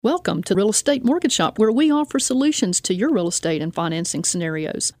Welcome to Real Estate Mortgage Shop, where we offer solutions to your real estate and financing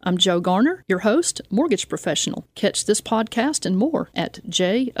scenarios. I'm Joe Garner, your host, mortgage professional. Catch this podcast and more at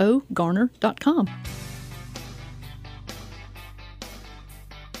jogarner.com.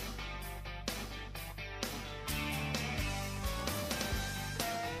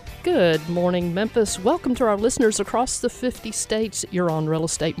 Good morning, Memphis. Welcome to our listeners across the 50 states. You're on Real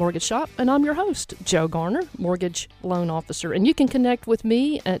Estate Mortgage Shop, and I'm your host, Joe Garner, Mortgage Loan Officer. And you can connect with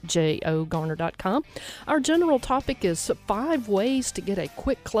me at jogarner.com. Our general topic is 5 ways to get a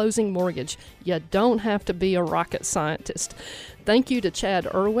quick closing mortgage. You don't have to be a rocket scientist. Thank you to Chad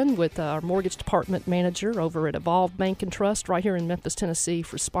Irwin with our mortgage department manager over at Evolve Bank and Trust right here in Memphis, Tennessee,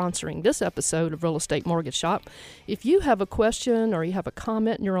 for sponsoring this episode of Real Estate Mortgage Shop. If you have a question or you have a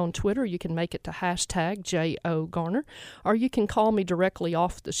comment and you're on Twitter, you can make it to hashtag JOGarner, or you can call me directly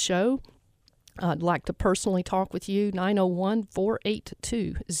off the show. I'd like to personally talk with you,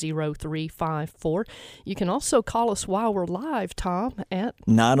 901-482-0354. You can also call us while we're live, Tom, at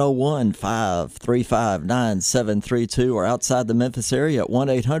 901-535-9732 or outside the Memphis area at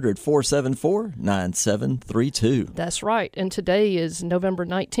 1-800-474-9732. That's right. And today is November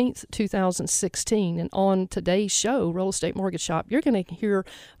 19th, 2016. And on today's show, Real Estate Mortgage Shop, you're going to hear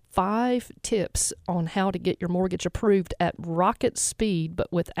 5 tips on how to get your mortgage approved at rocket speed, but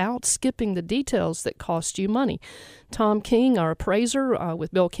without skipping the details that cost you money. Tom King, our appraiser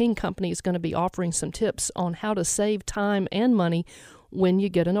with Bill King Company, is going to be offering some tips on how to save time and money when you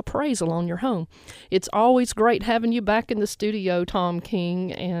get an appraisal on your home. It's always great having you back in the studio, Tom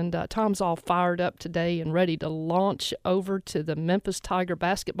King, and Tom's all fired up today and ready to launch over to the Memphis Tiger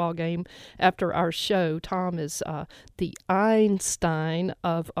basketball game after our show. Tom is the Einstein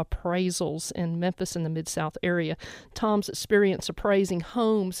of appraisals in Memphis and the Mid-South area. Tom's experience appraising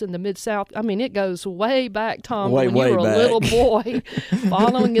homes in the Mid-South, I mean, it goes way back, Tom, when you were a little boy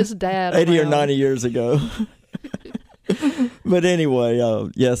following his dad 80 around. or 90 years ago. But anyway,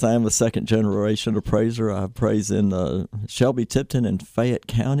 yes, I am a second-generation appraiser. I appraise in Shelby, Tipton, and Fayette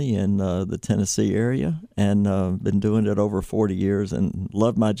County in the Tennessee area, and been doing it over 40 years and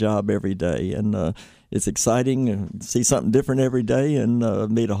love my job every day. And it's exciting to see something different every day and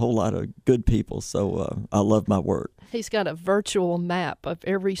meet a whole lot of good people. So I love my work. He's got a virtual map of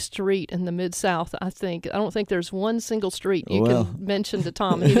every street in the Mid-South, I think. I don't think there's one single street you can mention to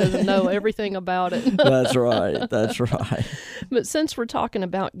Tom, and he doesn't know everything about it. That's right. That's right. But since we're talking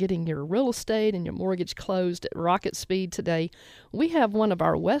about getting your real estate and your mortgage closed at rocket speed today, we have one of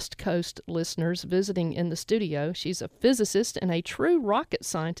our West Coast listeners visiting in the studio. She's a physicist and a true rocket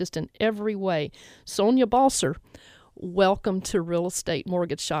scientist in every way. Sonia Balser, welcome to Real Estate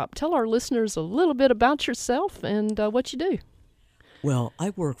Mortgage Shop. Tell our listeners a little bit about yourself and what you do. Well,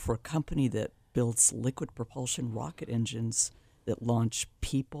 I work for a company that builds liquid propulsion rocket engines that launch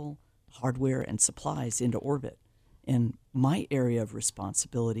people, hardware, and supplies into orbit. And my area of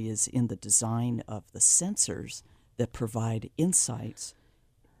responsibility is in the design of the sensors that provide insights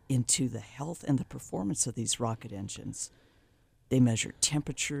into the health and the performance of these rocket engines. They measure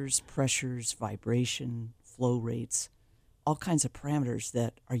temperatures, pressures, vibration, flow rates, all kinds of parameters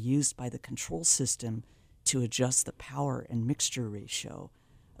that are used by the control system to adjust the power and mixture ratio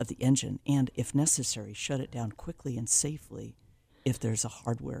of the engine and, if necessary, shut it down quickly and safely if there's a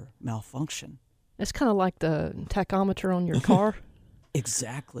hardware malfunction. It's kind of like the tachometer on your car.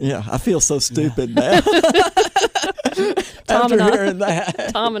 Exactly. Yeah, I feel so stupid now. Tom After hearing that.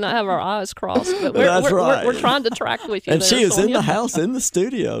 Tom and I have our eyes crossed, but That's right. we're trying to track with you. And there, she is in Sonia. the house, in the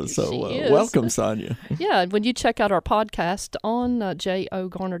studio, so She is. welcome, Sonia. Yeah, when you check out our podcast on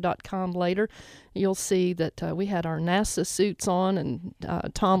jogarner.com later, you'll see that we had our NASA suits on, and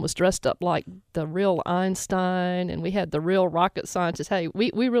Tom was dressed up like the real Einstein, and we had the real rocket scientist. Hey,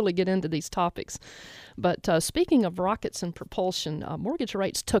 we really get into these topics. But speaking of rockets and propulsion, mortgage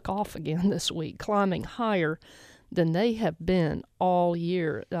rates took off again this week, climbing higher than they have been all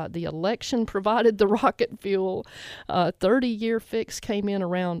year. The election provided the rocket fuel. 30-year fix came in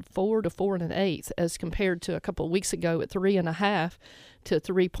around 4 to 4 1/8, as compared to a couple of weeks ago at 3.5 to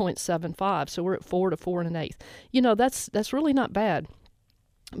 3.75. So we're at 4 to 4 1/8. You know, that's really not bad.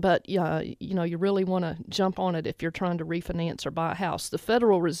 But, you know, you really want to jump on it if you're trying to refinance or buy a house. The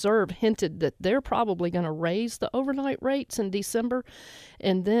Federal Reserve hinted that they're probably going to raise the overnight rates in December.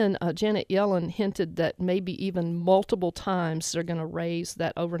 And then Janet Yellen hinted that maybe even multiple times they're going to raise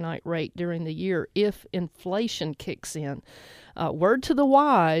that overnight rate during the year if inflation kicks in. Word to the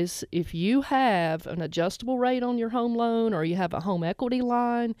wise, if you have an adjustable rate on your home loan or you have a home equity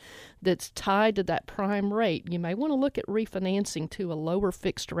line that's tied to that prime rate, you may want to look at refinancing to a lower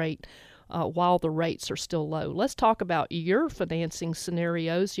fixed rate while the rates are still low. Let's talk about your financing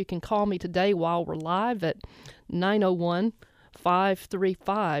scenarios. You can call me today while we're live at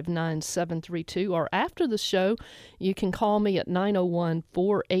 901-535-9732, or after the show, you can call me at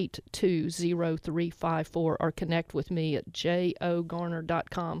 901-482-0354 or connect with me at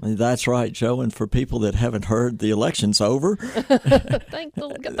jogarner.com. That's right, Joe. And for people that haven't heard, the election's over. Thank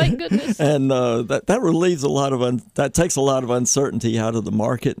goodness. And that relieves a lot of that takes a lot of uncertainty out of the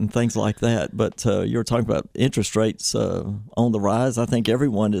market and things like that. But you're talking about interest rates on the rise. I think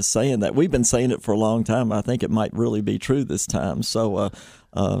everyone is saying that. We've been saying it for a long time. I think it might really be true this time. So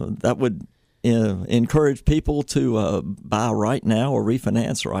that would encourage people to buy right now or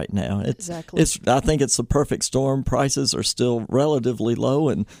refinance right now. Exactly. I think it's the perfect storm. Prices are still relatively low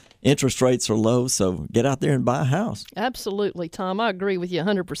and interest rates are low, so get out there and buy a house. Absolutely, Tom. I agree with you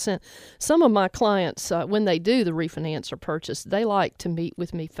 100%. Some of my clients, when they do the refinance or purchase, they like to meet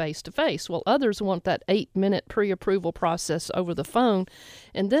with me face-to-face. Well, others want that 8-minute pre-approval process over the phone.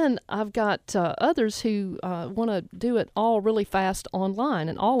 And then I've got others who want to do it all really fast online,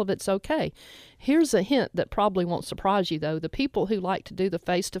 and all of it's okay. Here's a hint that probably won't surprise you, though. The people who like to do the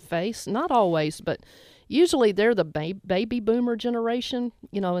face-to-face, not always, but usually they're the baby boomer generation,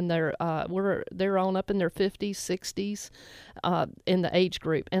 and they're on up in their 50s, 60s in the age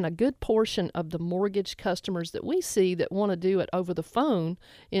group. And a good portion of the mortgage customers that we see that want to do it over the phone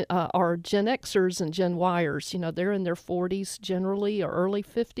are Gen Xers and Gen Yers. They're in their 40s generally or early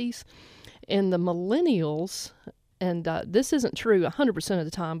 50s. And the millennials, and this isn't true 100% of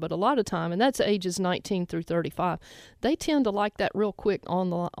the time, but a lot of time, and that's ages 19 through 35, they tend to like that real quick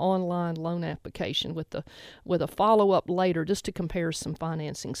online loan application with a follow-up later just to compare some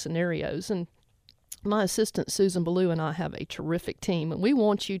financing scenarios. And my assistant, Susan Ballou, and I have a terrific team, and we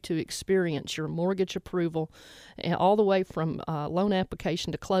want you to experience your mortgage approval all the way from loan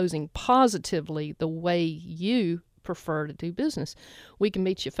application to closing positively the way you prefer to do business. We can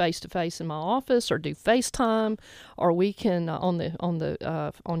meet you face to face in my office, or do FaceTime, or we can on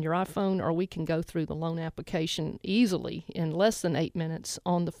your iPhone, or we can go through the loan application easily in less than 8 minutes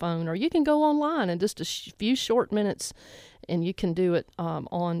on the phone, or you can go online in just a few short minutes, and you can do it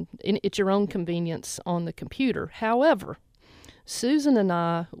at your own convenience on the computer. However, Susan and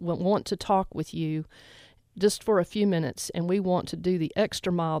I want to talk with you just for a few minutes, and we want to do the extra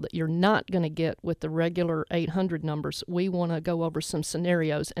mile that you're not going to get with the regular 800 numbers. We want to go over some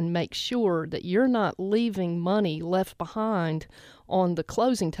scenarios and make sure that you're not leaving money left behind on the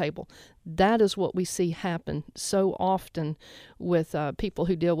closing table. That is what we see happen so often with people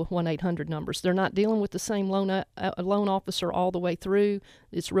who deal with 1-800 numbers. They're not dealing with the same loan officer all the way through.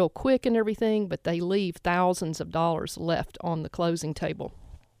 It's real quick and everything, but they leave thousands of dollars left on the closing table.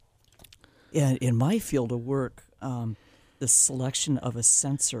 Yeah, in my field of work, the selection of a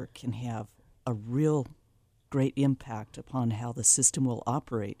sensor can have a real great impact upon how the system will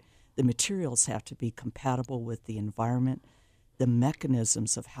operate. The materials have to be compatible with the environment. The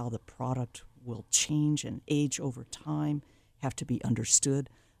mechanisms of how the product will change and age over time have to be understood.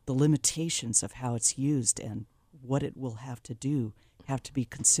 The limitations of how it's used and what it will have to do have to be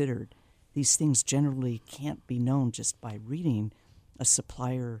considered. These things generally can't be known just by reading a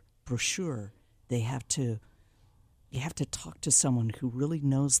supplier brochure. You have to talk to someone who really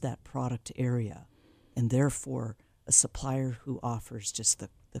knows that product area, and therefore a supplier who offers just the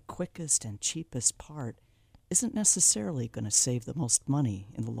quickest and cheapest part isn't necessarily going to save the most money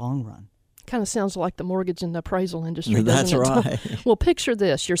in the long run. Kind of sounds like the mortgage and appraisal industry, That's doesn't it? right. Well, picture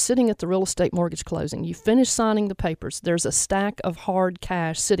this. You're sitting at the real estate mortgage closing. You finish signing the papers. There's a stack of hard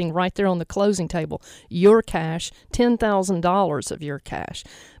cash sitting right there on the closing table. Your cash, $10,000 of your cash.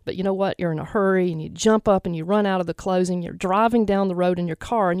 But you know what? You're in a hurry, and you jump up and you run out of the closing. You're driving down the road in your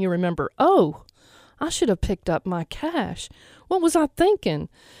car, and you remember, oh, I should have picked up my cash. What was I thinking?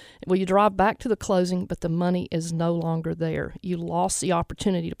 Well, you drive back to the closing, but the money is no longer there. You lost the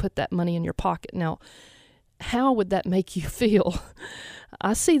opportunity to put that money in your pocket. Now, how would that make you feel?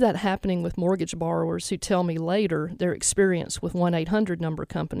 I see that happening with mortgage borrowers who tell me later their experience with 1-800 number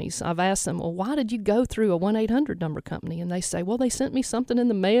companies. I've asked them, well, why did you go through a 1-800 number company? And they say, well, they sent me something in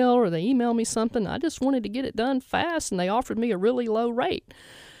the mail, or they emailed me something. I just wanted to get it done fast, and they offered me a really low rate.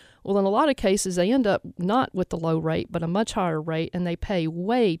 Well, in a lot of cases, they end up not with the low rate, but a much higher rate, and they pay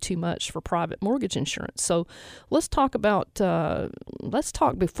way too much for private mortgage insurance. So let's talk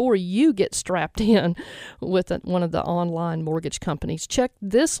before you get strapped in with one of the online mortgage companies. Check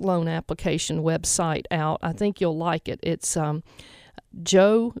this loan application website out. I think you'll like it. It's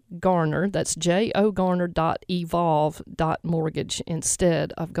Joe Garner, that's jogarner.evolve.mortgage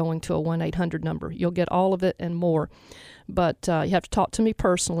instead of going to a 1-800 number. You'll get all of it and more. but you have to talk to me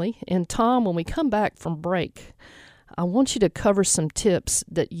personally. And Tom, when we come back from break, I want you to cover some tips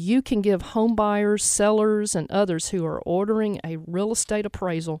that you can give home buyers, sellers, and others who are ordering a real estate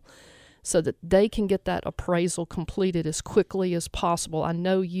appraisal so that they can get that appraisal completed as quickly as possible. I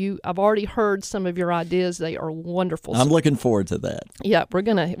know I've already heard some of your ideas. They are wonderful. I'm looking forward to that. Yeah, we're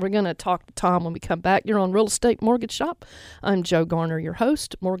gonna talk to Tom when we come back. You're on Real Estate Mortgage Shop. I'm Joe Garner, your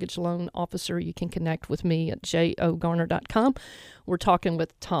host, mortgage loan officer. You can connect with me at jogarner.com. We're talking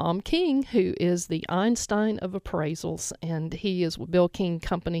with Tom King, who is the Einstein of appraisals, and he is with Bill King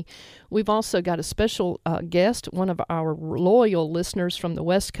Company. We've also got a special guest, one of our loyal listeners from the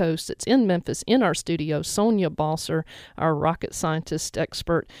West Coast that's in Memphis in our studio, Sonia Balser, our rocket scientist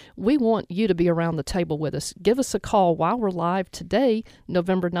expert. We want you to be around the table with us. Give us a call while we're live today,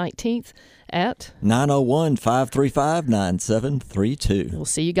 November 19th at 901-535-9732. We'll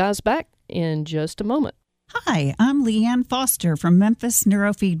see you guys back in just a moment. Hi, I'm Leanne Foster from Memphis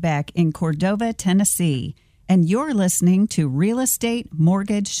Neurofeedback in Cordova, Tennessee, and you're listening to Real Estate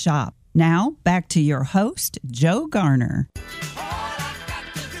Mortgage Shop. Now, back to your host, Joe Garner.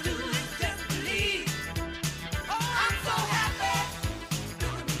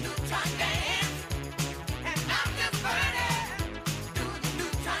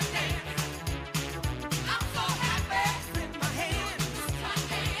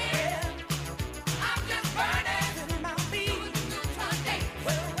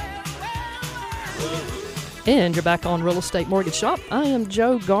 And you're back on Real Estate Mortgage Shop. I am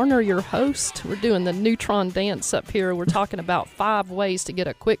Joe Garner, your host. We're doing the Neutron dance up here. We're talking about 5 ways to get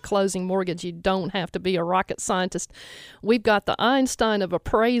a quick closing mortgage. You don't have to be a rocket scientist. We've got the Einstein of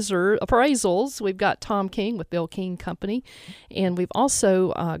appraisals. We've got Tom King with Bill King Company. And we've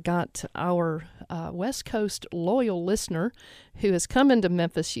also got our West Coast loyal listener who has come into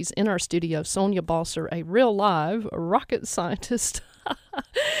Memphis. She's in our studio, Sonia Balser, a real live rocket scientist.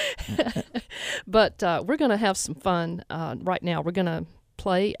 But we're going to have some fun right now. We're going to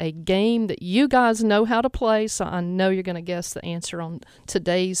play a game that you guys know how to play, so I know you're going to guess the answer on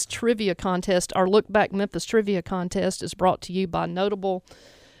today's trivia contest. Our Look Back Memphis Trivia Contest is brought to you by notable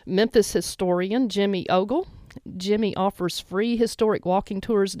Memphis historian Jimmy Ogle. Jimmy offers free historic walking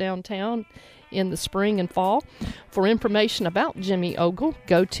tours downtown in the spring and fall. For information about Jimmy Ogle,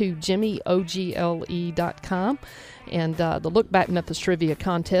 go to jimmyogle.com. And the Look Back Memphis Trivia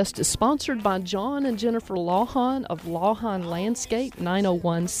Contest is sponsored by John and Jennifer Lawhon of Lawhon Landscape,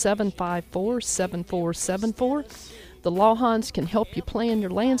 901-754-7474. The Lawhons can help you plan your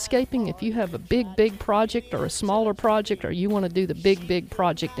landscaping if you have a big project or a smaller project, or you want to do the big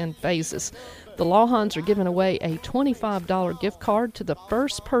project in phases. The Lawhons are giving away a $25 gift card to the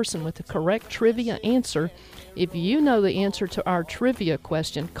first person with the correct trivia answer. If you know the answer to our trivia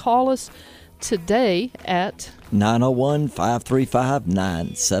question, call us today at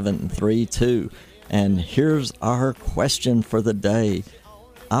 901-535-9732. And here's our question for the day.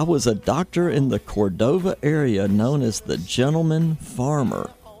 I was a doctor in the Cordova area known as the Gentleman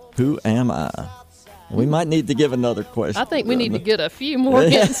Farmer. Who am I? We might need to give another question. I think we need to get a few more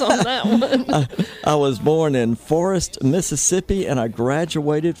hints on that one. I was born in Forest, Mississippi, and I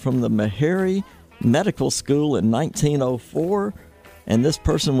graduated from the Meharry Medical School in 1904. And this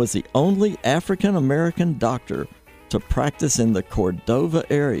person was the only African-American doctor to practice in the Cordova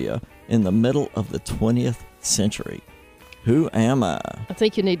area in the middle of the 20th century. Who am I? I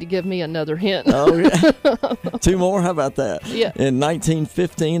think you need to give me another hint. Oh, yeah. 2 more? How about that? Yeah. In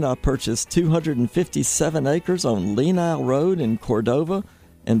 1915, I purchased 257 acres on Lenile Road in Cordova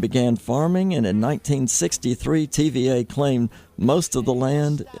and began farming. And in 1963, TVA claimed most of the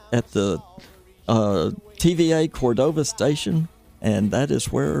land at the TVA Cordova station, and that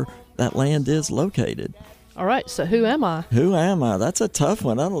is where that land is located. All right, so who am I? Who am I? That's a tough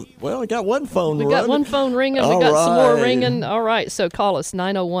one. I got one phone We running. got one phone ringing. All we got some more right. ringing. All right, so call us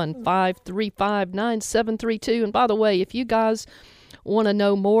 901-535-9732. And by the way, if you guys want to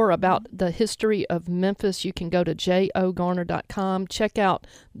know more about the history of Memphis, you can go to jogarner.com. Check out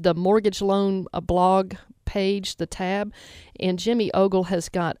the mortgage loan blog page, the tab, and Jimmy Ogle has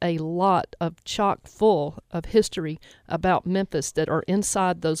got a lot of chock full of history about Memphis that are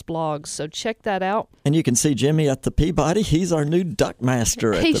inside those blogs, so check that out. And you can see Jimmy at the Peabody. He's our new duck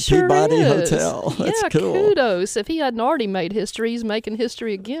master at He the sure Peabody is. Hotel. That's yeah, cool. Kudos. If he hadn't already made history, he's making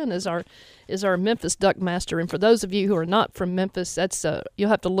history again as our Memphis duck master. And for those of you who are not from Memphis, that's you'll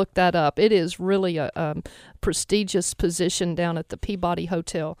have to look that up. It is really a prestigious position down at the Peabody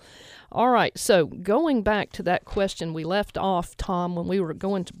Hotel. All right, so going back to that question we left off, Tom, when we were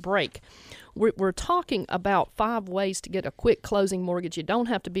going to break, we're talking about 5 ways to get a quick closing mortgage. You don't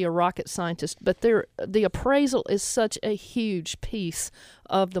have to be a rocket scientist, but the appraisal is such a huge piece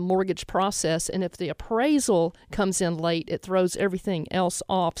of the mortgage process, and if the appraisal comes in late, it throws everything else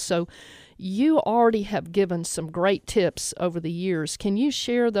off. So you already have given some great tips over the years. Can you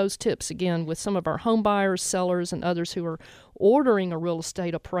share those tips again with some of our home buyers, sellers, and others who are ordering a real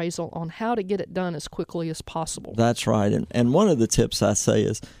estate appraisal on how to get it done as quickly as possible? That's right. And one of the tips I say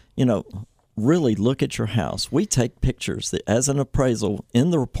is, really look at your house. We take pictures. As an appraisal,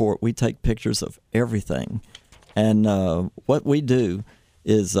 in the report, we take pictures of everything. And what we do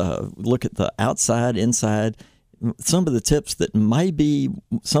is look at the outside, inside. Some of the tips that may be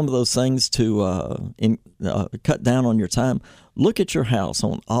some of those things to cut down on your time. Look at your house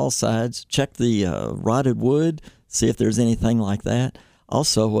on all sides. Check the rotted wood, see if there's anything like that.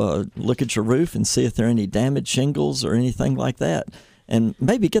 Also, look at your roof and see if there are any damaged shingles or anything like that. And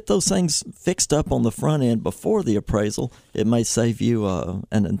maybe get those things fixed up on the front end before the appraisal. It may save you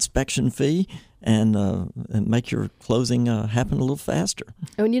an inspection fee and make your closing happen a little faster.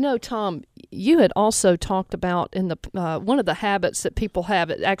 And Tom, you had also talked about in the one of the habits that people have.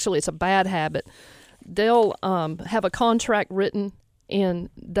 Actually, it's a bad habit. They'll have a contract written, and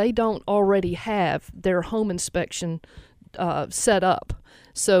they don't already have their home inspection set up.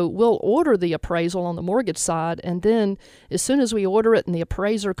 So we'll order the appraisal on the mortgage side, and then as soon as we order it and the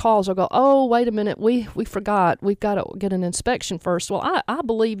appraiser calls, I'll go, oh, wait a minute, we forgot. We've got to get an inspection first. Well, I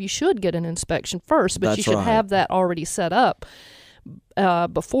believe you should get an inspection first, but That's you should right. have that already set up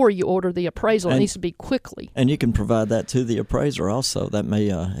before you order the appraisal. It needs to be quickly. And you can provide that to the appraiser also. That may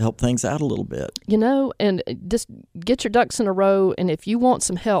help things out a little bit. And just get your ducks in a row. And if you want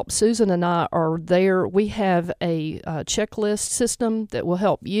some help, Susan and I are there. We have a checklist system that will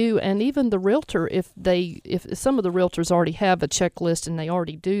help you and even the realtor if some of the realtors already have a checklist and they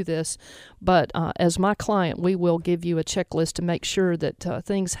already do this. But as my client, we will give you a checklist to make sure that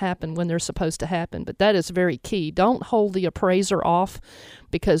things happen when they're supposed to happen. But that is very key. Don't hold the appraiser off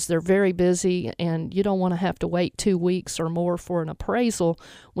because they're very busy, and you don't want to have to wait 2 weeks or more for an appraisal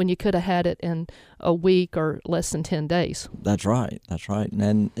when you could have had it in a week or less than 10 days. That's right.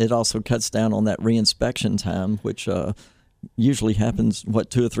 And it also cuts down on that reinspection time, which usually happens,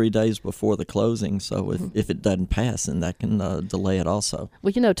 2 or 3 days before the closing. So if it doesn't pass, then that can delay it also.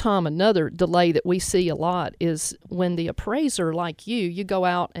 Well, Tom, another delay that we see a lot is when the appraiser, like you go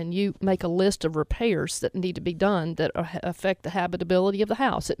out and you make a list of repairs that need to be done that affect the habitability of the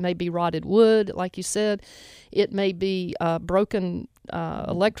house. It may be rotted wood, like you said. It may be broken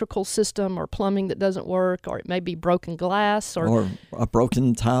electrical system or plumbing that doesn't work, or it may be broken glass or a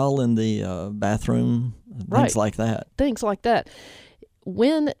broken tile in the bathroom, things like that. Things like that.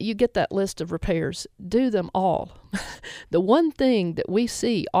 When you get that list of repairs, do them all. The one thing that we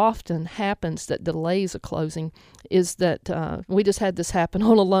see often happens that delays a closing is that we just had this happen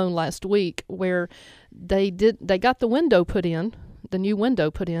on a loan last week where they got the window put in, the new window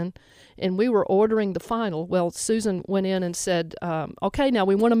put in, and we were ordering the final. Well, Susan went in and said, okay, now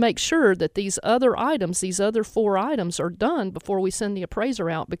we want to make sure that these other 4 items are done before we send the appraiser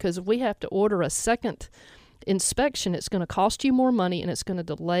out, because if we have to order a second inspection, it's going to cost you more money and it's going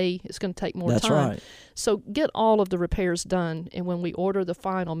to take more time. That's right. So get all of the repairs done, and when we order the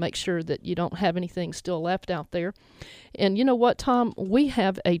final, make sure that you don't have anything still left out there. And you know what, Tom? We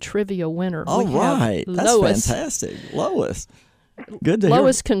have a trivia winner. All right. That's Lois. fantastic. Lois. Good to hear.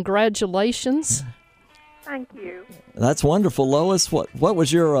 Lois, congratulations. Thank you. That's wonderful, Lois. What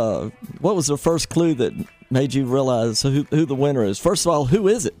was your what was the first clue that made you realize who the winner is? First of all, who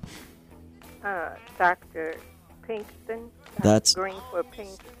is it? Dr. Pinkston. That's Greenwood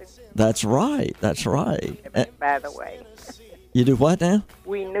Pinkston. That's right. By the way, You do what now?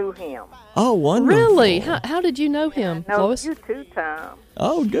 we knew him. Oh, wonderful. Really? How did you know him, No, Lois? you too, Tom.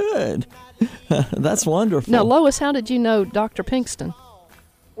 Oh, good. That's wonderful. Now, Lois, how did you know Dr. Pinkston?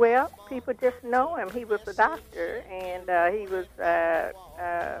 Well, people just know him. He was a doctor, and he was a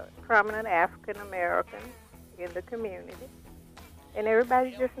prominent African American in the community, and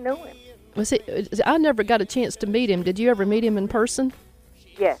everybody just knew him. I never got a chance to meet him. Did you ever meet him in person?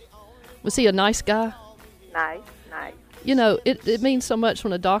 Yes, Was he a nice guy? nice. It means so much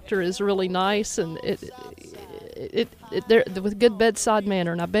when a doctor is really nice, and with good bedside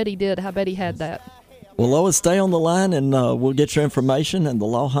manner, and I bet he did. I bet he had that. Well, Lois, stay on the line, and we'll get your information, and the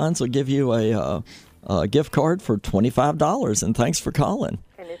Law Hines will give you a gift card for $25, and thanks for calling.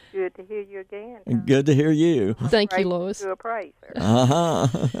 And it's good good to hear you again, Tom. Good to hear you. Thank you, Lois. To a praiser. Uh-huh.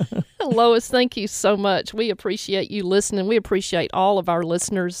 Lois, thank you so much. We appreciate you listening. We appreciate all of our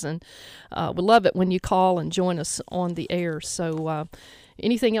listeners, and we love it when you call and join us on the air. So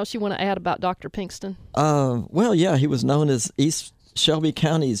anything else you want to add about Dr. Pinkston? Well, yeah, he was known as East Shelby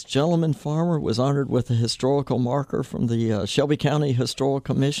County's gentleman farmer, was honored with a historical marker from the Shelby County Historical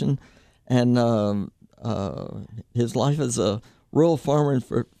Commission, and his life as a rural farmer and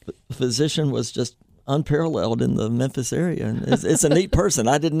physician was just unparalleled in the Memphis area. And it's a neat person.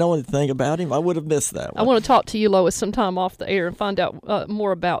 I didn't know anything about him. I would have missed that one. I want to talk to you, Lois, sometime off the air and find out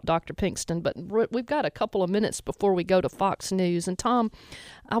more about Dr. Pinkston. But we've got a couple of minutes before we go to Fox News. And, Tom,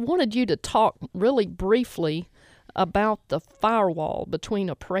 I wanted you to talk really briefly about the firewall between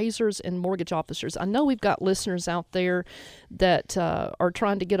appraisers and mortgage officers. I know we've got listeners out there that are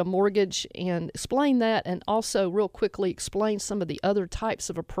trying to get a mortgage, and explain that, and also real quickly explain some of the other types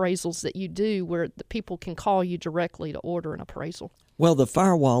of appraisals that you do where the people can call you directly to order an appraisal. Well, the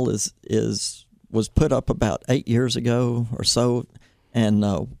firewall was put up about 8 years ago or so, and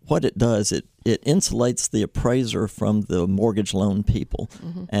what it does, it insulates the appraiser from the mortgage loan people.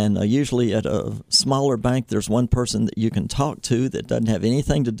 Mm-hmm. And usually at a smaller bank, there's one person that you can talk to that doesn't have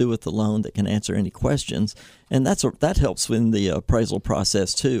anything to do with the loan, that can answer any questions, and that helps in the appraisal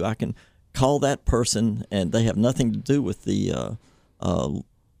process too. I can call that person, and they have nothing to do with the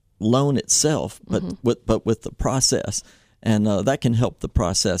loan itself, but mm-hmm. with the process, and that can help the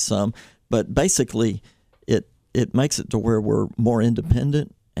process some. But basically, it makes it to where we're more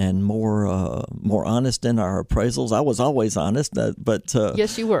independent and more honest in our appraisals. I was always honest, but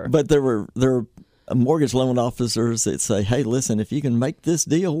yes, you were. But there were mortgage loan officers that say, "Hey, listen, if you can make this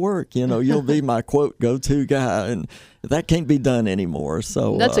deal work, you'll be my quote go-to guy," and that can't be done anymore.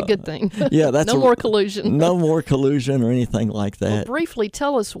 So that's a good thing. Yeah, that's more collusion. No more collusion or anything like that. Well, briefly,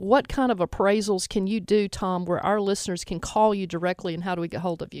 tell us what kind of appraisals can you do, Tom, where our listeners can call you directly, and how do we get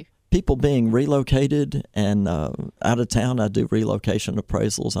hold of you? People being relocated and out of town, I do relocation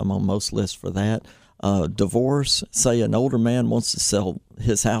appraisals. I'm on most lists for that. Divorce, say an older man wants to sell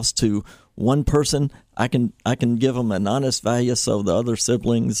his house to one person, I can give them an honest value so the other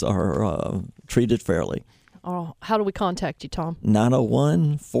siblings are treated fairly. Oh, how do we contact you, Tom?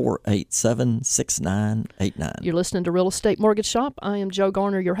 901-487-6989. You're listening to Real Estate Mortgage Shop. I am Joe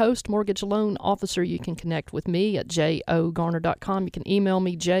Garner, your host, mortgage loan officer. You can connect with me at jogarner.com. You can email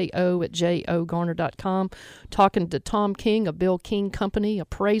me, jo@jogarner.com. Talking to Tom King of Bill King Company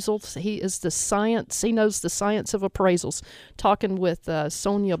Appraisals. He is the science. He knows the science of appraisals. Talking with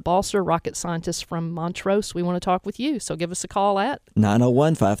Sonia Balser, rocket scientist from Montrose. We want to talk with you, so give us a call at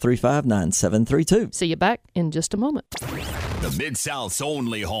 901-535-9732. See you back in just a moment. The Mid-South's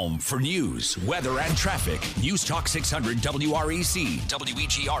only home for news, weather, and traffic. News Talk 600 WREC,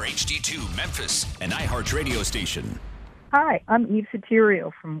 WEGR HD2 Memphis, an iHeart radio station. Hi, I'm Eve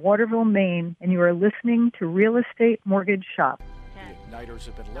Soterio from Waterville, Maine, and you are listening to Real Estate Mortgage Shop. 10, the igniters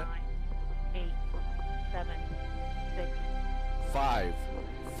have been lit. 9, 8, 7, 6, 5,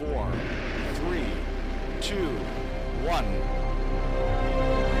 4, 3, 2, 1.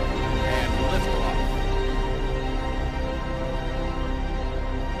 And liftoff.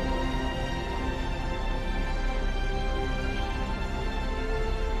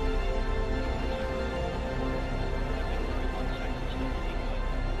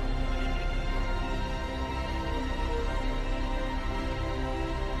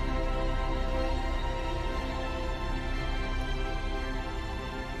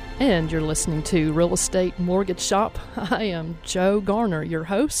 And you're listening to Real Estate Mortgage Shop. I am Joe Garner, your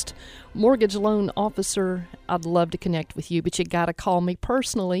host, mortgage loan officer. I'd love to connect with you, but you got to call me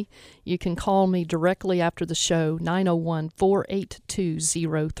personally. You can call me directly after the show,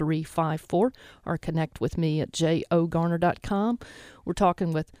 901-482-0354, or connect with me at jogarner.com. We're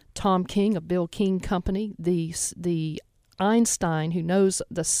talking with Tom King of Bill King Company, the Einstein who knows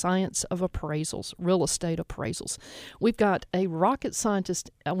the science of appraisals, real estate appraisals. We've got a rocket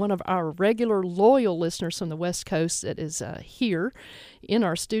scientist, one of our regular loyal listeners from the West Coast that is here in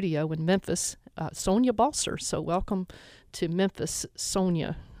our studio in Memphis, Sonia Balser. So welcome to Memphis,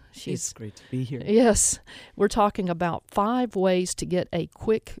 Sonia. It's great to be here. Yes. We're talking about 5 ways to get a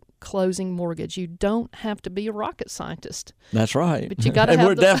quick closing mortgage. You don't have to be a rocket scientist. That's right. But you got to have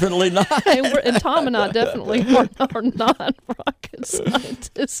we're definitely not. and Tom and I definitely are not rocket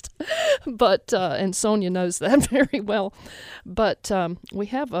scientists. But and Sonia knows that very well. But we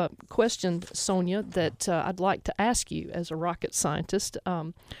have a question, Sonia, that I'd like to ask you as a rocket scientist.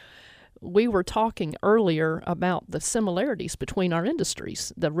 We were talking earlier about the similarities between our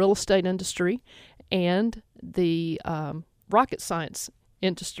industries, the real estate industry and the rocket science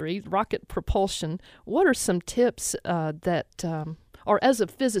industry, rocket propulsion, what are some tips or as a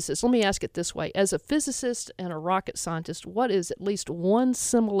physicist, let me ask it this way. As a physicist and a rocket scientist, what is at least one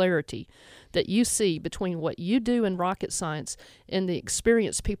similarity that you see between what you do in rocket science and the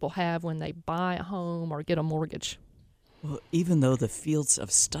experience people have when they buy a home or get a mortgage? Well, even though the fields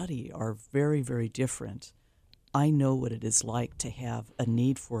of study are very, very different, I know what it is like to have a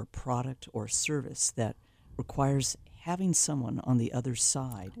need for a product or service that requires having someone on the other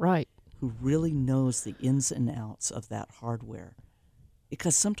side right, who really knows the ins and outs of that hardware.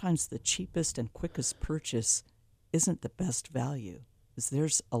 Because sometimes the cheapest and quickest purchase isn't the best value, because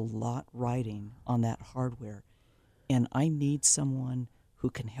there's a lot riding on that hardware, and I need someone who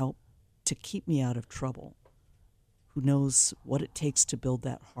can help to keep me out of trouble, who knows what it takes to build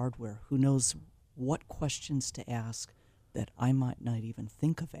that hardware, who knows what questions to ask that I might not even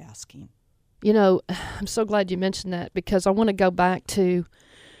think of asking. You know, I'm so glad you mentioned that, because I want to go back to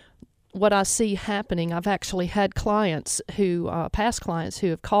what I see happening. I've actually had clients past clients who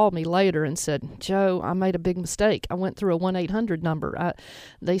have called me later and said, Joe, I made a big mistake. I went through a 1-800 number.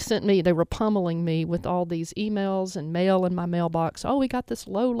 They were pummeling me with all these emails and mail in my mailbox. Oh, we got this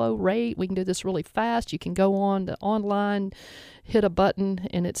low rate. We can do this really fast. You can go on to online, hit a button,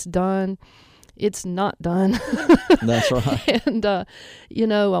 and it's done. It's not done. That's right. And,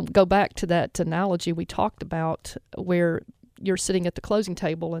 go back to that analogy we talked about where you're sitting at the closing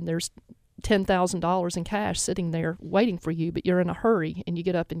table and there's $10,000 in cash sitting there waiting for you, but you're in a hurry and you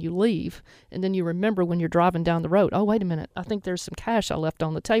get up and you leave. And then you remember when you're driving down the road, oh, wait a minute, I think there's some cash I left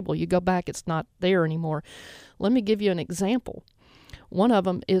on the table. You go back, it's not there anymore. Let me give you an example. One of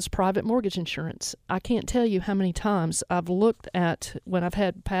them is private mortgage insurance. I can't tell you how many times I've looked at when I've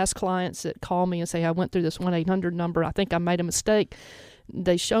had past clients that call me and say, I went through this 1-800 number. I think I made a mistake.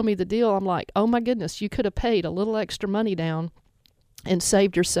 They show me the deal. I'm like, oh my goodness, you could have paid a little extra money down and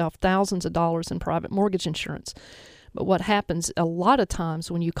saved yourself thousands of dollars in private mortgage insurance. But what happens a lot of times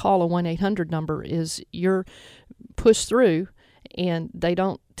when you call a 1-800 number is you're pushed through and they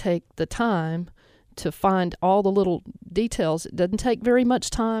don't take the time to find all the little details. It doesn't take very much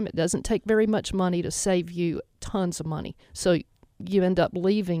time. It doesn't take very much money to save you tons of money. So you end up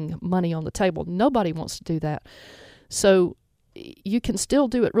leaving money on the table. Nobody wants to do that. So you can still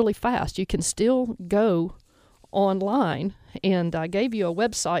do it really fast. You can still go online, and I gave you a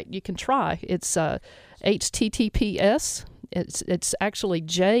website you can try. It's HTTPS. It's actually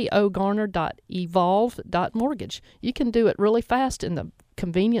jogarner.evolve.mortgage. You can do it really fast in the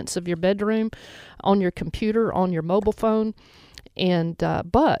convenience of your bedroom, on your computer, on your mobile phone. And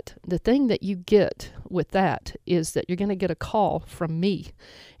but the thing that you get with that is that you're going to get a call from me,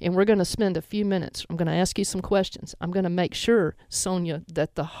 and we're going to spend a few minutes. I'm going to ask you some questions. I'm going to make sure, Sonia,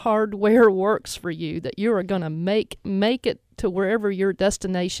 that the hardware works for you, that you are going to make it to wherever your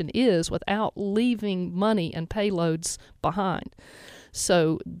destination is without leaving money and payloads behind.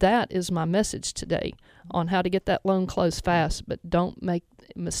 So that is my message today on how to get that loan closed fast, but don't make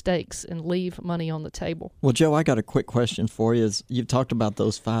mistakes and leave money on the table. Well, Joe, I got a quick question for you. You've talked about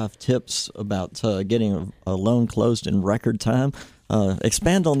those 5 tips about getting a loan closed in record time.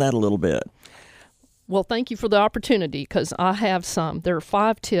 Expand on that a little bit. Well, thank you for the opportunity, because I have some. There are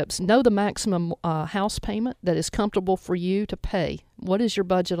 5 tips. Know the maximum house payment that is comfortable for you to pay. What does your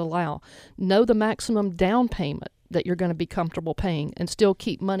budget allow? Know the maximum down payment that you're going to be comfortable paying and still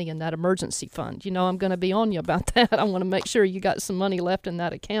keep money in that emergency fund. You know, I'm going to be on you about that. I want to make sure you got some money left in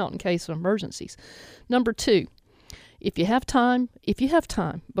that account in case of emergencies. Number 2, if you have time,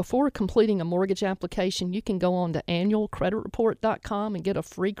 before completing a mortgage application, you can go on to annualcreditreport.com and get a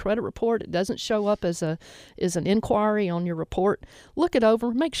free credit report. It doesn't show up as an inquiry on your report. Look it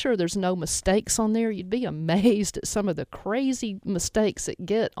over. Make sure there's no mistakes on there. You'd be amazed at some of the crazy mistakes that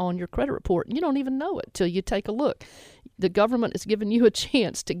get on your credit report. You don't even know it till you take a look. The government is giving you a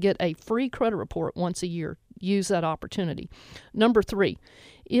chance to get a free credit report once a year. Use that opportunity. Number 3,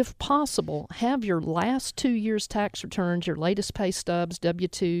 if possible, have your last 2 years' tax returns, your latest pay stubs,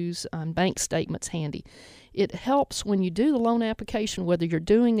 W-2s, and bank statements handy. It helps when you do the loan application, whether you're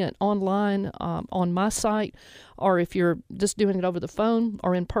doing it online on my site or if you're just doing it over the phone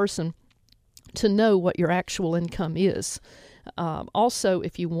or in person, to know what your actual income is. Also,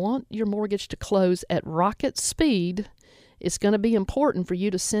 if you want your mortgage to close at rocket speed, it's going to be important for you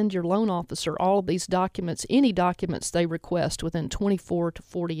to send your loan officer all of these documents, any documents they request, within 24 to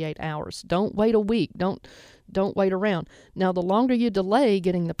 48 hours. Don't wait a week. Don't wait around. Now, the longer you delay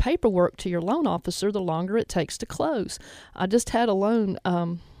getting the paperwork to your loan officer, the longer it takes to close. I just had a loan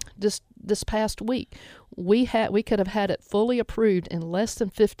just this past week. We could have had it fully approved in less than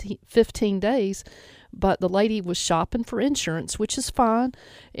 15 days, but the lady was shopping for insurance, which is fine,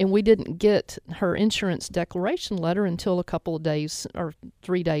 and we didn't get her insurance declaration letter until a couple of days or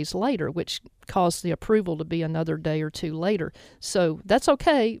 3 days later, which caused the approval to be another day or two later. So that's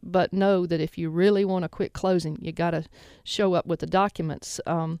okay, but know that if you really want a quick closing, you got to show up with the documents.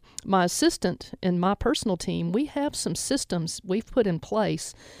 My assistant and my personal team, we have some systems we've put in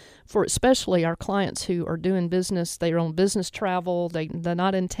place for especially our clients who are doing business, they're on business travel, they're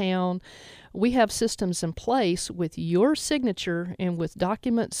not in town. We have systems in place with your signature and with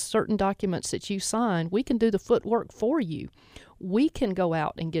documents, certain documents that you sign. We can do the footwork for you. We can go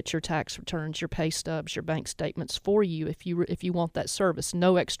out and get your tax returns, your pay stubs, your bank statements for you if you want that service,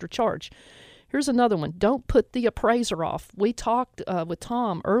 no extra charge. Here's another one. Don't put the appraiser off. We talked with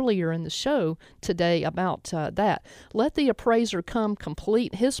Tom earlier in the show today about that. Let the appraiser come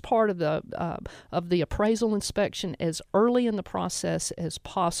complete his part of the appraisal inspection as early in the process as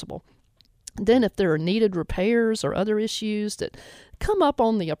possible. Then if there are needed repairs or other issues that come up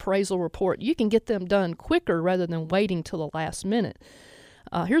on the appraisal report, you can get them done quicker rather than waiting till the last minute.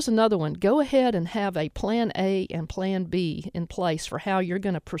 Here's another one. Go ahead and have a Plan A and Plan B in place for how you're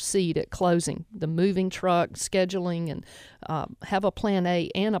going to proceed at closing, the moving truck, scheduling, and have a Plan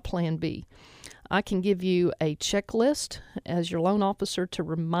A and a Plan B. I can give you a checklist as your loan officer to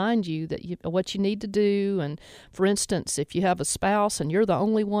remind you that what you need to do. And for instance, if you have a spouse and you're the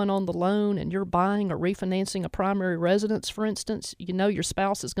only one on the loan and you're buying or refinancing a primary residence, for instance, you know your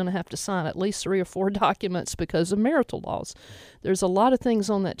spouse is going to have to sign at least 3 or 4 documents because of marital laws. There's a lot of things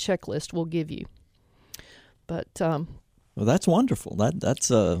on that checklist we'll give you. But well, that's wonderful. That's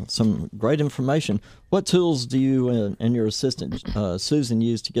some great information. What tools do you and your assistant, Susan,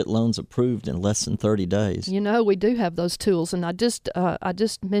 use to get loans approved in less than 30 days? You know, we do have those tools, and I just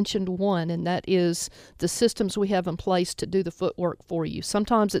mentioned one, and that is the systems we have in place to do the footwork for you.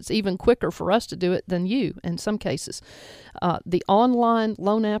 Sometimes it's even quicker for us to do it than you in some cases. The online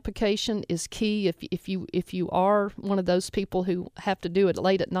loan application is key if you are one of those people who have to do it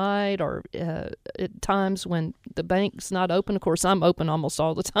late at night or at times when the bank's not open. Of course, I'm open almost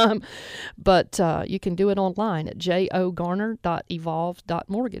all the time, but you can do it online at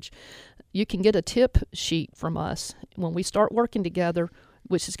jogarner.evolve.mortgage. You can get a tip sheet from us when we start working together,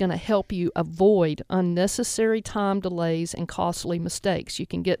 which is going to help you avoid unnecessary time delays and costly mistakes. You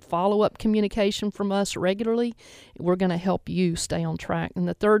can get follow-up communication from us regularly. We're going to help you stay on track. And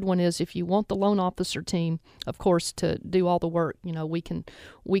the third one is if you want the loan officer team, of course, to do all the work, we can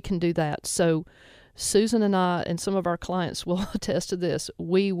do that. So Susan and I and some of our clients will attest to this.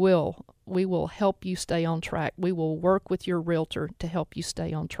 We will help you stay on track. We will work with your realtor to help you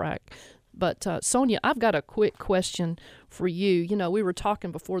stay on track. But Sonia, I've got a quick question for you. We were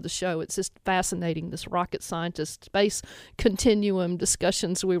talking before the show. It's just fascinating, this rocket scientist space continuum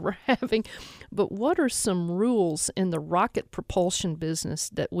discussions we were having. But what are some rules in the rocket propulsion business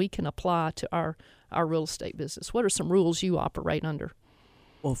that we can apply to our real estate business? What are some rules you operate under?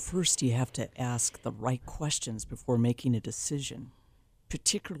 Well, first you have to ask the right questions before making a decision,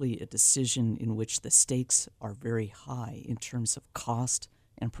 particularly a decision in which the stakes are very high in terms of cost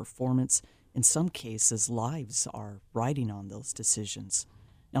and performance. In some cases, lives are riding on those decisions.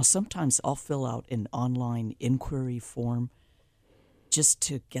 Now, sometimes I'll fill out an online inquiry form just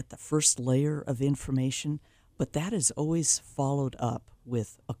to get the first layer of information, but that is always followed up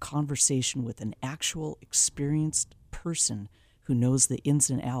with a conversation with an actual experienced person who knows the ins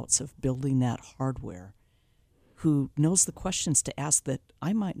and outs of building that hardware, who knows the questions to ask that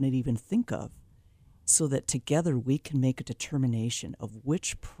I might not even think of, so that together we can make a determination of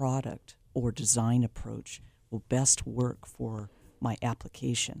which product or design approach will best work for my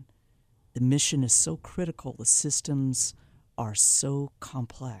application. The mission is so critical, the systems are so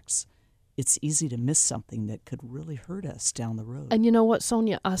complex. It's easy to miss something that could really hurt us down the road. And you know what,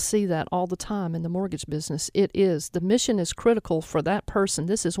 Sonia? I see that all the time in the mortgage business. The mission is critical for that person.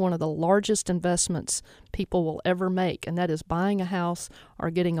 This is one of the largest investments people will ever make, and that is buying a house or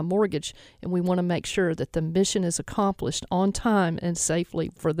getting a mortgage. And we want to make sure that the mission is accomplished on time and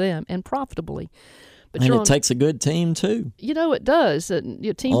safely for them and profitably. But and it takes a good team, too. It does.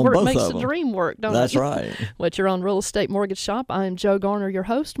 Your teamwork makes the dream work, don't it? That's right. But you're on Real Estate Mortgage Shop. I am Joe Garner, your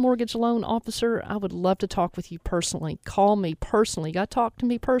host, mortgage loan officer. I would love to talk with you personally. Call me personally. You got to talk to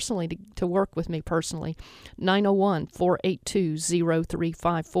me personally to work with me personally.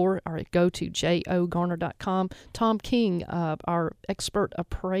 901-482-0354 or go to jogarner.com. Tom King, our expert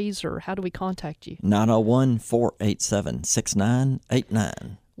appraiser, how do we contact you?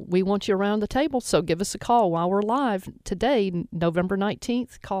 901-487-6989. We want you around the table, so give us a call while we're live today, November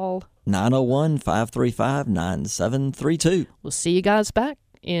 19th. Call 901-535-9732. We'll see you guys back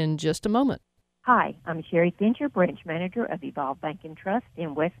in just a moment. Hi, I'm Sherry Fincher, branch manager of Evolve Bank and Trust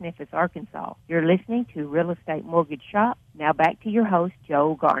in West Memphis, Arkansas. You're listening to Real Estate Mortgage Shop. Now back to your host,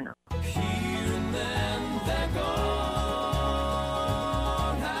 Joe Garner.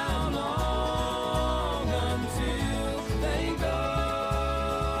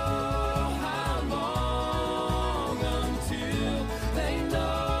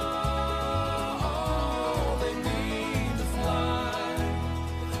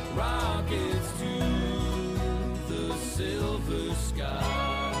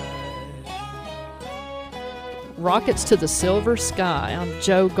 Rockets to the Silver Sky. I'm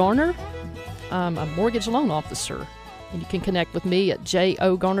Joe Garner. I'm a mortgage loan officer. And you can connect with me at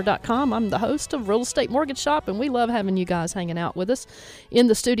jogarner.com. I'm the host of Real Estate Mortgage Shop, and we love having you guys hanging out with us. In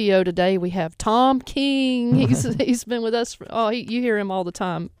the studio today, we have Tom King. He's been with us. You hear him all the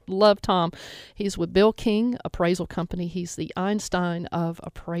time. Love Tom. He's with Bill King Appraisal Company. He's the Einstein of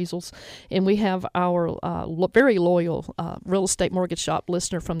appraisals. And we have our very loyal Real Estate Mortgage Shop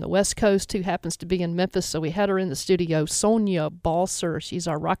listener from the West Coast who happens to be in Memphis. So we had her in the studio, Sonia Balser. She's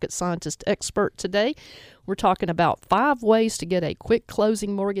our rocket scientist expert today. We're talking about 5 ways to get a quick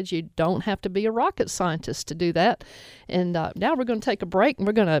closing mortgage. You don't have to be a rocket scientist to do that. And now we're going to take a break, and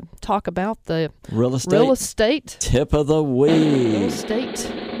we're going to talk about the Real estate tip of the week. Real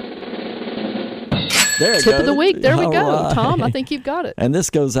estate tip of the week. There we All go. right. Tom, I think you've got it. And this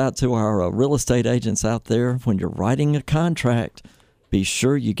goes out to our real estate agents out there. When you're writing a contract, be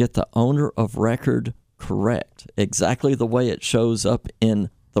sure you get the owner of record correct, exactly the way it shows up in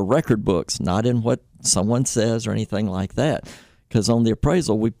the record books, not in what someone says or anything like that. Because on the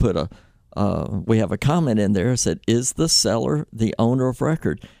appraisal, we put we have a comment in there that said, is the seller the owner of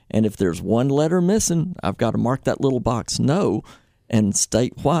record? And if there's one letter missing, I've got to mark that little box no and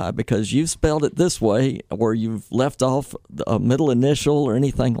state why, because you've spelled it this way or you've left off a middle initial or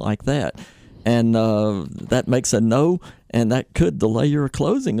anything like that. And that makes a no, and that could delay your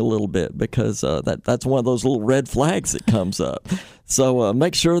closing a little bit because that's one of those little red flags that comes up. So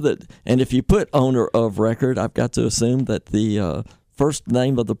make sure that, and if you put owner of record, I've got to assume that the first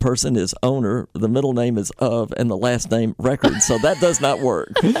name of the person is owner, the middle name is of, and the last name record. So that does not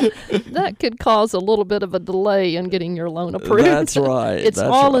work. That could cause a little bit of a delay in getting your loan approved. That's right. It's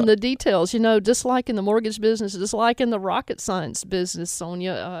all in the details. You know, just like in the mortgage business, just like in the rocket science business,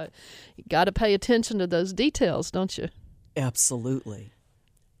 Sonia, you got to pay attention to those details, don't you? Absolutely.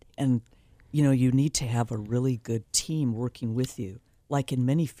 And, you know, you need to have a really good team working with you. Like in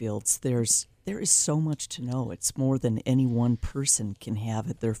many fields, there is so much to know. It's more than any one person can have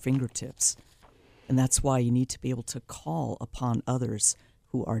at their fingertips. And that's why you need to be able to call upon others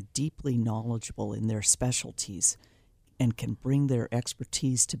who are deeply knowledgeable in their specialties and can bring their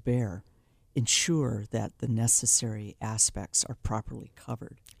expertise to bear, ensure that the necessary aspects are properly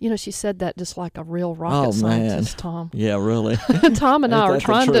covered. You know, she said that just like a real rocket scientist, Tom. Yeah, really. Tom and I are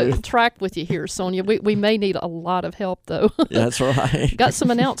trying to track with you here, Sonia. We may need a lot of help, though. That's right. Got some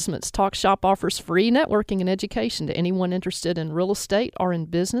announcements. Talk Shop offers free networking and education to anyone interested in real estate or in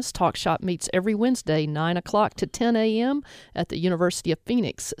business. Talk Shop meets every Wednesday, 9 o'clock to 10 a.m. at the University of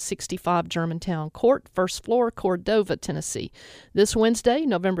Phoenix, 65 Germantown Court, first floor, Cordova, Tennessee. This Wednesday,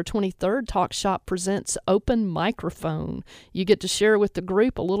 November 23rd, Talk Shop presents Open Microphone. You get to share with the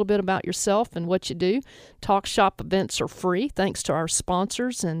group a little bit about yourself and what you do. Talk Shop events are free thanks to our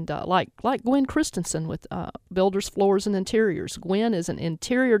sponsors, and like Gwen Christensen with Builders Floors and Interiors. Gwen is an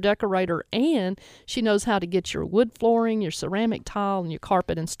interior decorator, and she knows how to get your wood flooring, your ceramic tile, and your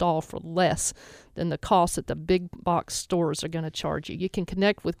carpet installed for less than the cost that the big box stores are going to charge you. You can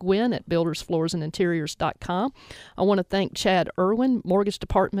connect with Gwen at buildersfloorsandinteriors.com. I want to thank Chad Irwin, Mortgage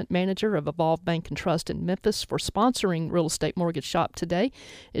Department Manager of Evolve Bank and Trust in Memphis, for sponsoring Real Estate Mortgage Shop today.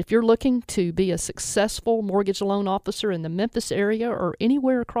 If you're looking to be a successful mortgage loan officer in the Memphis area or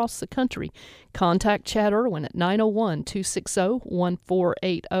anywhere across the country, contact Chad Irwin at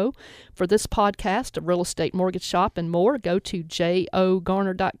 901-260-1480. For this podcast of Real Estate Mortgage Shop and more, go to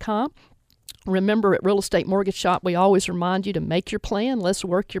jogarner.com. Remember, at Real Estate Mortgage Shop, we always remind you to make your plan. Let's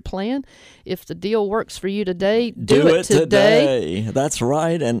work your plan. If the deal works for you today, do it today. That's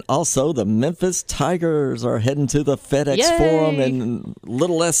right. And also, the Memphis Tigers are heading to the FedEx Forum in a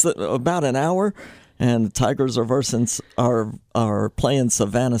little less than about an hour. And the Tigers are playing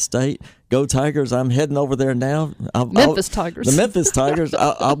Savannah State. Go Tigers. I'm heading over there now. Memphis Tigers. The Memphis Tigers.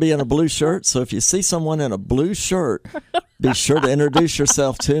 I'll be in a blue shirt. So if you see someone in a blue shirt, be sure to introduce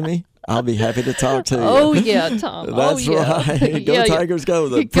yourself to me. I'll be happy to talk to you. Oh, yeah, Tom. That's right. Go Tigers, go.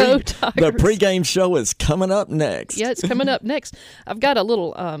 The Tigers. The pregame show is coming up next. Yeah, it's coming up next. I've got a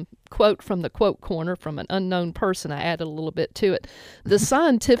little quote from the quote corner from an unknown person. I added a little bit to it. The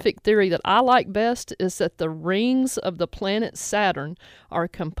scientific theory that I like best is that the rings of the planet Saturn are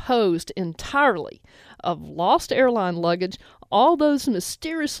composed entirely of lost airline luggage, all those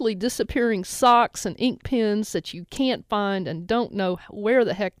mysteriously disappearing socks and ink pens that you can't find and don't know where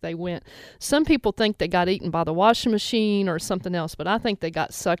the heck they went. Some people think they got eaten by the washing machine or something else, but I think they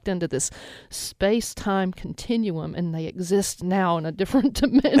got sucked into this space-time continuum and they exist now in a different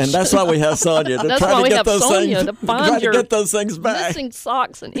dimension. And that's why we have Sonia to That's try why to we get have those Sonia things, to find try to your get those things back. missing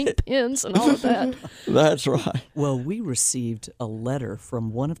socks and ink pens and all of that. That's right. Well, we received a letter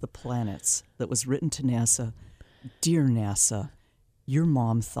from one of the planets that was written to NASA. Dear NASA, your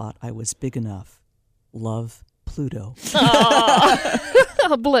mom thought I was big enough. Love, Pluto.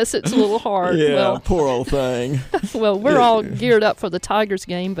 Oh, bless its little heart. Yeah, Well, poor old thing. well, we're all geared up for the Tigers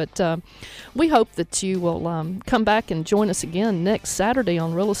game, but we hope that you will come back and join us again next Saturday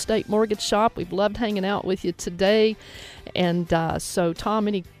on Real Estate Mortgage Shop. We've loved hanging out with you today. And so, Tom,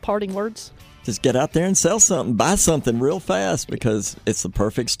 any parting words? Just get out there and sell something. Buy something real fast because it's the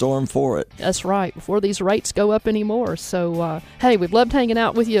perfect storm for it. That's right, before these rates go up anymore. So, hey, we've loved hanging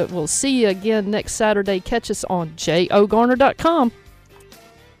out with you. We'll see you again next Saturday. Catch us on jogarner.com.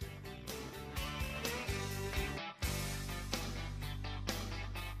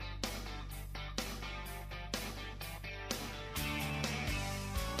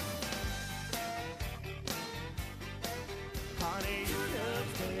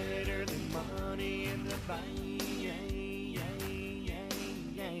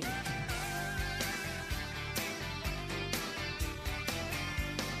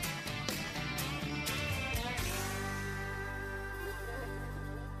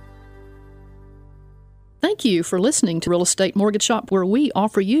 Thank you for listening to Real Estate Mortgage Shop, where we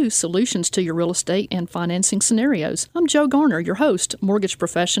offer you solutions to your real estate and financing scenarios. I'm Joe Garner, your host, mortgage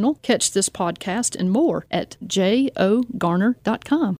professional. Catch this podcast and more at jogarner.com.